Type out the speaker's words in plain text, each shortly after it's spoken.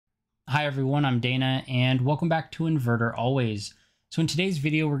Hi everyone, I'm Dana and welcome back to Inverter Always. So in today's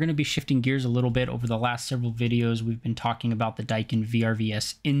video, we're going to be shifting gears a little bit. Over the last several videos, we've been talking about the Daikin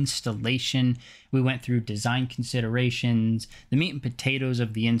VRVS installation. We went through design considerations, the meat and potatoes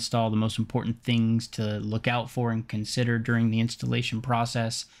of the install, the most important things to look out for and consider during the installation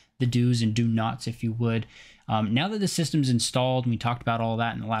process, the do's and do nots, if you would. Now that the system's installed, and we talked about all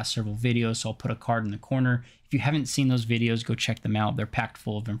that in the last several videos, so I'll put a card in the corner. If you haven't seen those videos, go check them out. They're packed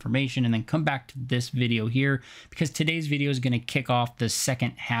full of information. And then come back to this video here, because today's video is going to kick off the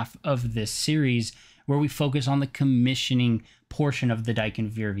second half of this series where we focus on the commissioning portion of the Daikin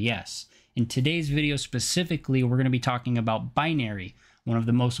VRVS. In today's video specifically, we're going to be talking about binary. One of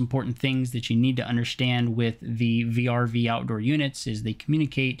the most important things that you need to understand with the VRV outdoor units is they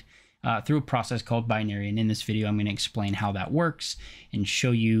communicate through a process called binary. And in this video, I'm going to explain how that works and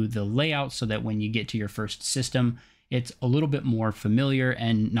show you the layout so that when you get to your first system, it's a little bit more familiar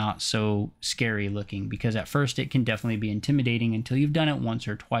and not so scary looking, because at first it can definitely be intimidating until you've done it once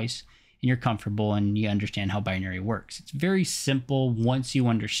or twice and you're comfortable and you understand how binary works. It's very simple. Once you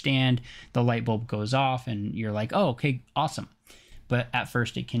understand, the light bulb goes off and you're like, oh, okay, awesome. But at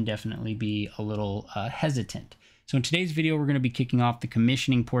first it can definitely be a little hesitant. So in today's video, we're going to be kicking off the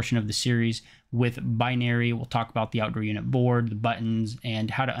commissioning portion of the series with binary. We'll talk about the outdoor unit board, the buttons, and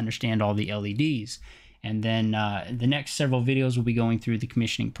how to understand all the LEDs. And then the next several videos will be going through the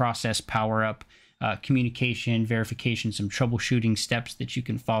commissioning process, power up, communication, verification, some troubleshooting steps that you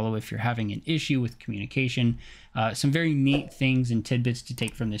can follow if you're having an issue with communication. Some very neat things and tidbits to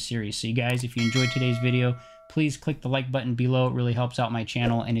take from this series. So you guys, if you enjoyed today's video, please click the like button below. It really helps out my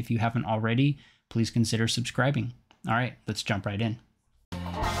channel. And if you haven't already, please consider subscribing. All right, let's jump right in.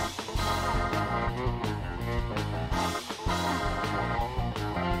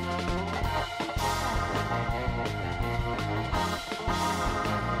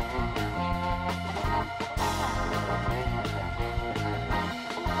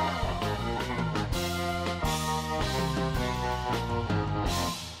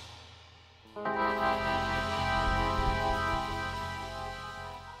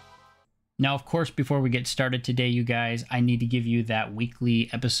 Now, of course, before we get started today, you guys, I need to give you that weekly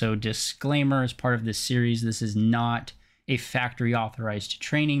episode disclaimer as part of this series. This is not a factory authorized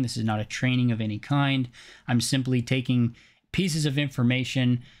training. This is not a training of any kind. I'm simply taking pieces of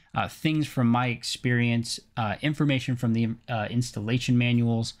information, things from my experience, information from the installation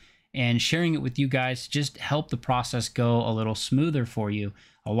manuals, and sharing it with you guys to just help the process go a little smoother for you.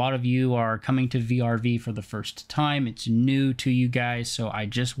 A lot of you are coming to VRV for the first time. It's new to you guys, so I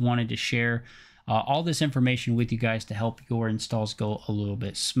just wanted to share all this information with you guys to help your installs go a little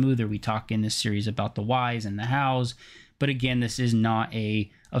bit smoother. We talk in this series about the whys and the hows, but again, this is not a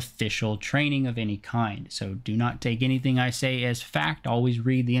official training of any kind. So do not take anything I say as fact. Always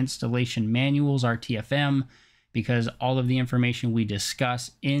read the installation manuals, RTFM, because all of the information we discuss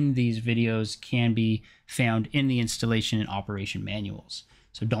in these videos can be found in the installation and operation manuals.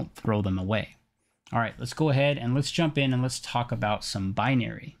 So don't throw them away. All right, let's go ahead and let's jump in and let's talk about some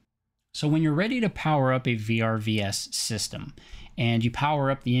binary. So when you're ready to power up a VRVS system and you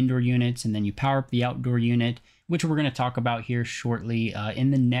power up the indoor units and then you power up the outdoor unit, which we're going to talk about here shortly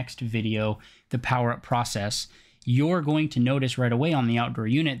in the next video, the power up process, you're going to notice right away on the outdoor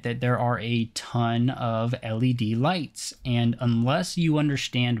unit that there are a ton of LED lights. And unless you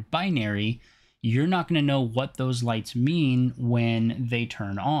understand binary, you're not going to know what those lights mean when they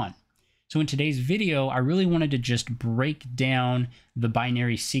turn on. So in today's video, I really wanted to just break down the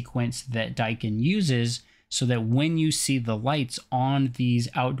binary sequence that Daikin uses so that when you see the lights on these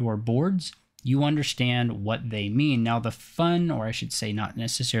outdoor boards, you understand what they mean. Now, the fun, or I should say not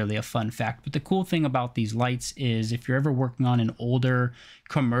necessarily a fun fact, but the cool thing about these lights is if you're ever working on an older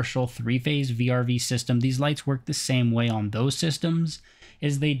commercial three-phase VRV system, these lights work the same way on those systems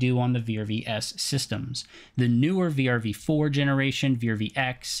as they do on the VRVS systems. The newer VRV4 generation,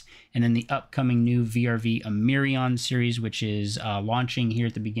 VRVX, and then the upcoming new VRV Amirion series, which is launching here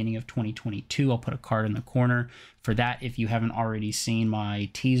at the beginning of 2022. I'll put a card in the corner for that if you haven't already seen my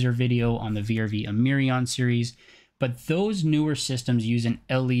teaser video on the VRV Amirion series. But those newer systems use an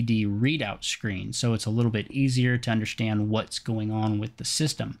LED readout screen, so it's a little bit easier to understand what's going on with the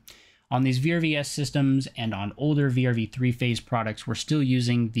system. On these VRVS systems and on older VRV three-phase products, we're still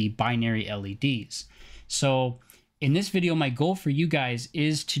using the binary LEDs. So in this video, my goal for you guys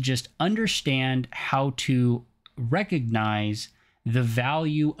is to just understand how to recognize the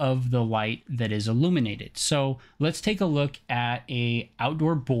value of the light that is illuminated. So let's take a look at an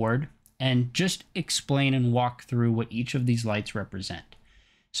outdoor board and just explain and walk through what each of these lights represent.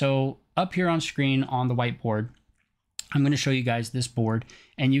 So up here on screen on the whiteboard, I'm going to show you guys this board,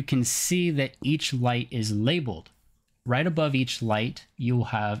 and you can see that each light is labeled. Right above each light, you'll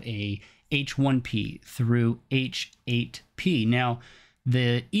have a H1P through H8P. Now,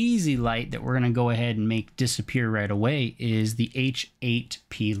 the easy light that we're going to go ahead and make disappear right away is the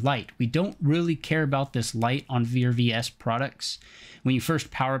H8P light. We don't really care about this light on VRVS products. When you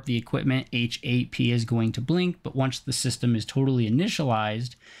first power up the equipment, H8P is going to blink, but once the system is totally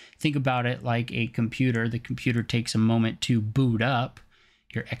initialized, think about it like a computer. The computer takes a moment to boot up.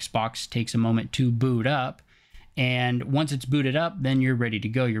 Your Xbox takes a moment to boot up. And once it's booted up, then you're ready to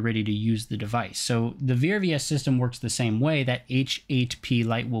go. You're ready to use the device. So the VRVS system works the same way. That H8P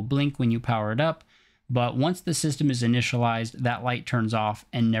light will blink when you power it up. But once the system is initialized, that light turns off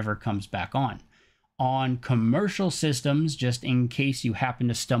and never comes back on. On commercial systems, just in case you happen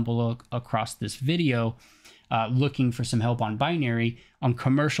to stumble across this video, looking for some help on binary, on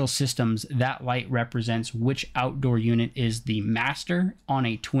commercial systems, that light represents which outdoor unit is the master on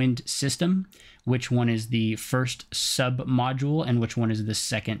a twinned system, which one is the first sub-module, and which one is the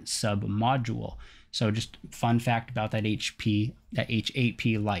second sub-module. So just fun fact about that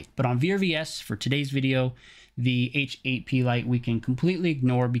H8P light. But on VRVS, for today's video, the H8P light we can completely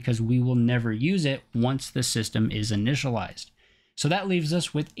ignore because we will never use it once the system is initialized. So that leaves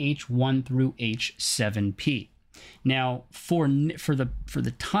us with H1 through H7P. Now, for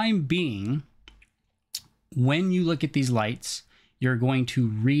the time being, when you look at these lights, you're going to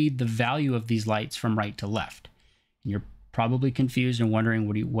read the value of these lights from right to left. And you're probably confused and wondering,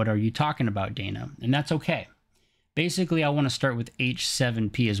 what are you talking about, Dana? And that's okay. Basically, I want to start with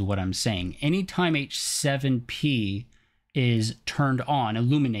H7P is what I'm saying. Anytime H7P is turned on,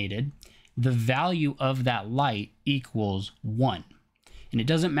 illuminated, the value of that light equals 1. And it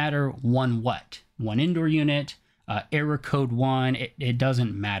doesn't matter what. One indoor unit, error code 1, it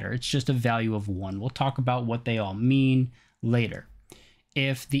doesn't matter. It's just a value of 1. We'll talk about what they all mean later.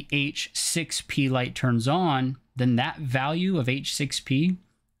 If the H6P light turns on, then that value of H6P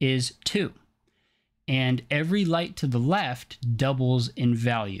is 2. And every light to the left doubles in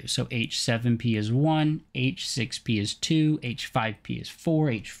value. So H7P is 1, H6P is 2, H5P is 4,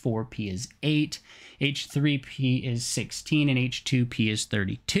 H4P is 8, H3P is 16, and H2P is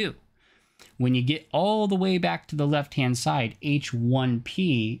 32. When you get all the way back to the left-hand side,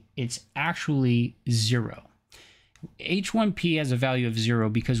 H1P, it's actually 0. H1P has a value of 0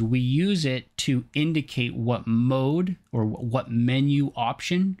 because we use it to indicate what mode or what menu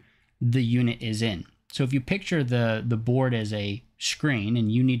option the unit is in. So if you picture the board as a screen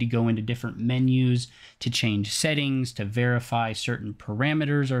and you need to go into different menus to change settings, to verify certain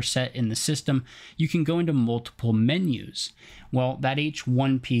parameters are set in the system, you can go into multiple menus. Well, that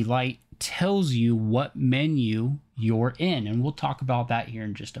H1P light tells you what menu you're in, and we'll talk about that here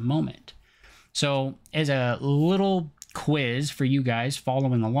in just a moment. So as a little quiz for you guys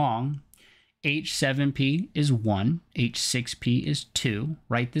following along, H7P is 1, H6P is 2,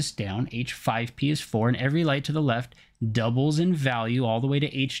 write this down, H5P is 4, and every light to the left doubles in value all the way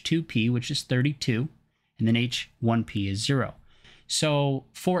to H2P, which is 32, and then H1P is 0. So,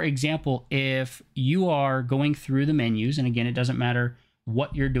 for example, if you are going through the menus, and again, it doesn't matter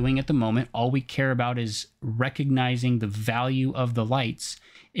what you're doing at the moment, all we care about is recognizing the value of the lights.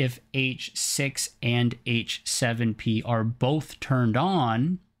 If H6 and H7P are both turned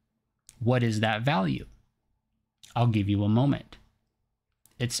on, what is that value? I'll give you a moment.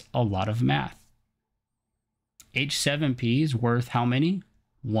 It's a lot of math. H7P is worth how many?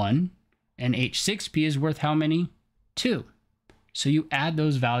 1. And H6P is worth how many? 2. So you add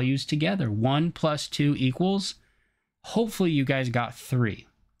those values together. 1 plus 2 equals, hopefully you guys got 3.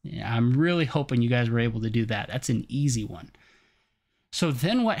 Yeah, I'm really hoping you guys were able to do that. That's an easy one. So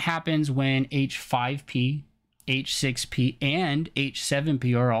then what happens when H5P, H6P, and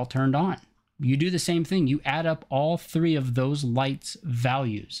H7P are all turned on? You do the same thing. You add up all 3 of those lights'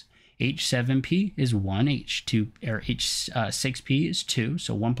 values. H7P is 1, H6P is 2,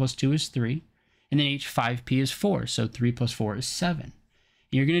 so 1 plus 2 is 3. And then H5P is 4, so 3 plus 4 is 7.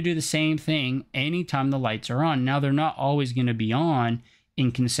 You're going to do the same thing anytime the lights are on. Now, they're not always going to be on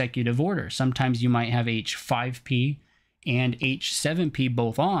in consecutive order. Sometimes you might have H5P and H7P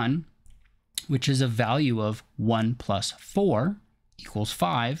both on, which is a value of 1 plus 4 equals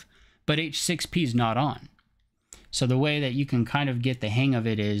 5, but H6P is not on. So the way that you can kind of get the hang of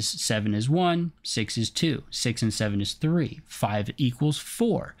it is 7 is 1, 6 is 2, 6 and 7 is 3, 5 equals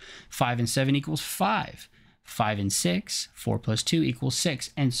 4, 5 and 7 equals 5, 5 and 6, 4 plus 2 equals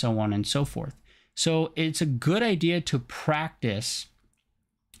 6, and so on and so forth. So it's a good idea to practice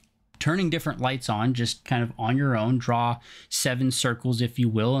turning different lights on just kind of on your own. Draw 7 circles, if you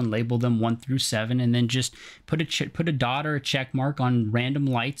will, and label them 1 through 7, and then just put a dot or a check mark on random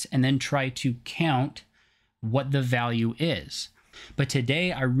lights and then try to count what the value is. But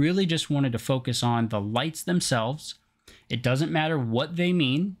today I really just wanted to focus on the lights themselves. It doesn't matter what they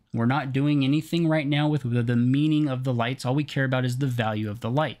mean. We're not doing anything right now with the meaning of the lights. All we care about is the value of the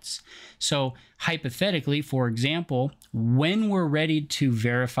lights. So hypothetically, for example, when we're ready to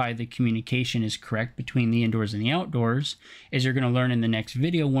verify the communication is correct between the indoors and the outdoors, as you're going to learn in the next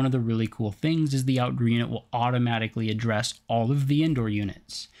video, one of the really cool things is the outdoor unit will automatically address all of the indoor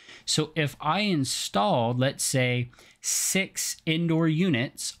units. So if I installed, let's say, 6 indoor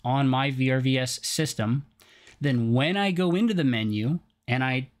units on my VRVS system, then when I go into the menu and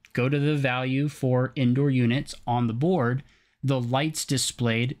I go to the value for indoor units on the board, the lights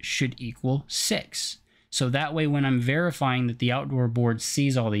displayed should equal 6. So that way, when I'm verifying that the outdoor board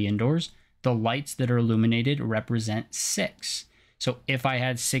sees all the indoors, the lights that are illuminated represent 6. So if I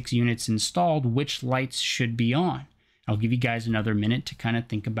had 6 units installed, which lights should be on? I'll give you guys another minute to kind of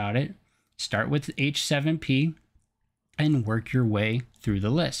think about it. Start with H7P and work your way through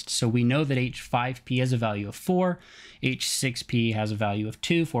the list. So we know that H5P has a value of 4, H6P has a value of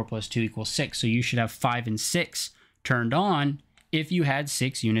 2, 4 plus 2 equals 6. So you should have 5 and 6 turned on if you had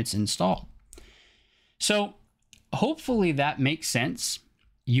 6 units installed. So hopefully that makes sense.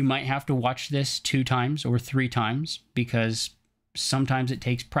 You might have to watch this 2 times or 3 times because sometimes it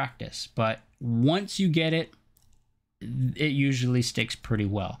takes practice. But once you get it, it usually sticks pretty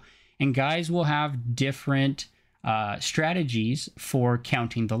well. And guys will have different strategies for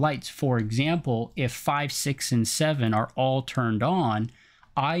counting the lights. For example, if 5, 6, and 7 are all turned on,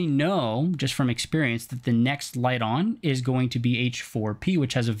 I know just from experience that the next light on is going to be H4P,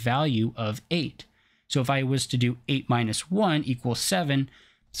 which has a value of 8. So if I was to do 8 minus 1 equals 7,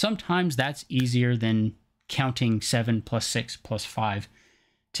 sometimes that's easier than counting 7 plus 6 plus 5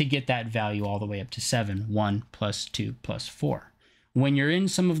 to get that value all the way up to 7, 1 plus 2 plus 4. When you're in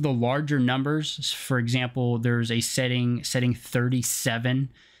some of the larger numbers, for example, there's a setting 37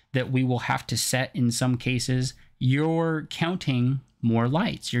 that we will have to set in some cases, you're counting more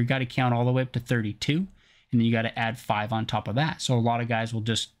lights. You've got to count all the way up to 32, and then you got to add 5 on top of that. So a lot of guys will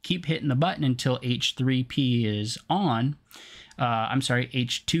just keep hitting the button until H3P is on.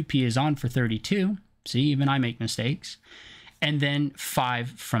 H2P is on for 32. See, even I make mistakes. And then 5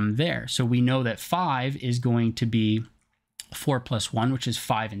 from there. So we know that 5 is going to be 4 plus 1, which is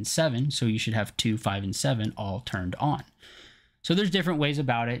 5 and 7. So you should have 2, 5, and 7 all turned on. So there's different ways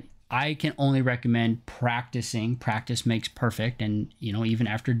about it. I can only recommend practicing. Practice makes perfect. And, you know, even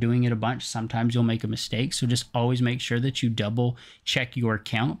after doing it a bunch, sometimes you'll make a mistake. So just always make sure that you double check your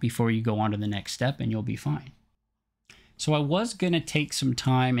count before you go on to the next step, and you'll be fine. So I was going to take some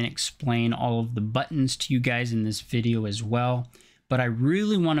time and explain all of the buttons to you guys in this video as well. But I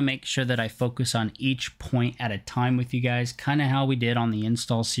really want to make sure that I focus on each point at a time with you guys, kind of how we did on the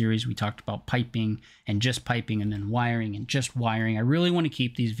install series. We talked about piping and then wiring and just wiring. I really want to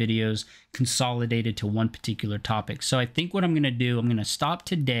keep these videos consolidated to one particular topic. So I think what I'm going to do, I'm going to stop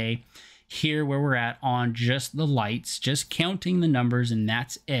today here where we're at on just the lights, just counting the numbers, and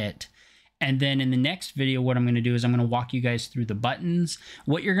that's it. And then in the next video, what I'm going to do is I'm going to walk you guys through the buttons.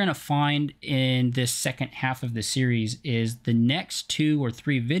 What you're going to find in this second half of the series is the next 2 or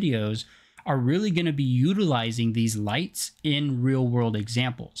 3 videos are really going to be utilizing these lights in real world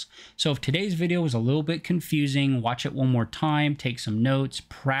examples. So if today's video was a little bit confusing, watch it one more time, take some notes,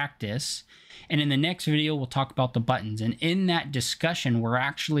 practice. And in the next video, we'll talk about the buttons. And in that discussion, we're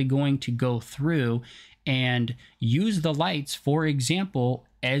actually going to go through and use the lights, for example,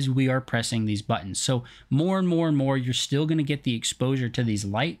 as we are pressing these buttons. So more and more and more, you're still going to get the exposure to these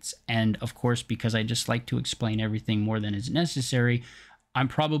lights. And of course, because I just like to explain everything more than is necessary, I'm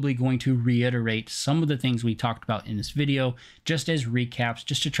probably going to reiterate some of the things we talked about in this video, just as recaps,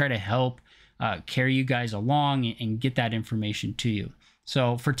 just to try to help carry you guys along and get that information to you.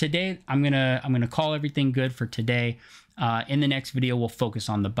 So for today, I'm gonna call everything good for today. In the next video, we'll focus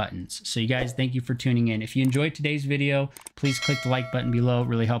on the buttons. So you guys, thank you for tuning in. If you enjoyed today's video, please click the like button below. It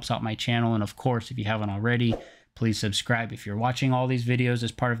really helps out my channel. And of course, if you haven't already, please subscribe. If you're watching all these videos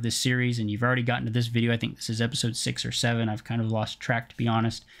as part of this series and you've already gotten to this video, I think this is episode 6 or 7. I've kind of lost track, to be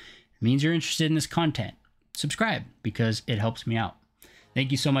honest. It means you're interested in this content. Subscribe because it helps me out.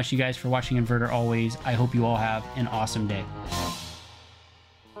 Thank you so much, you guys, for watching Inverter always. I hope you all have an awesome day.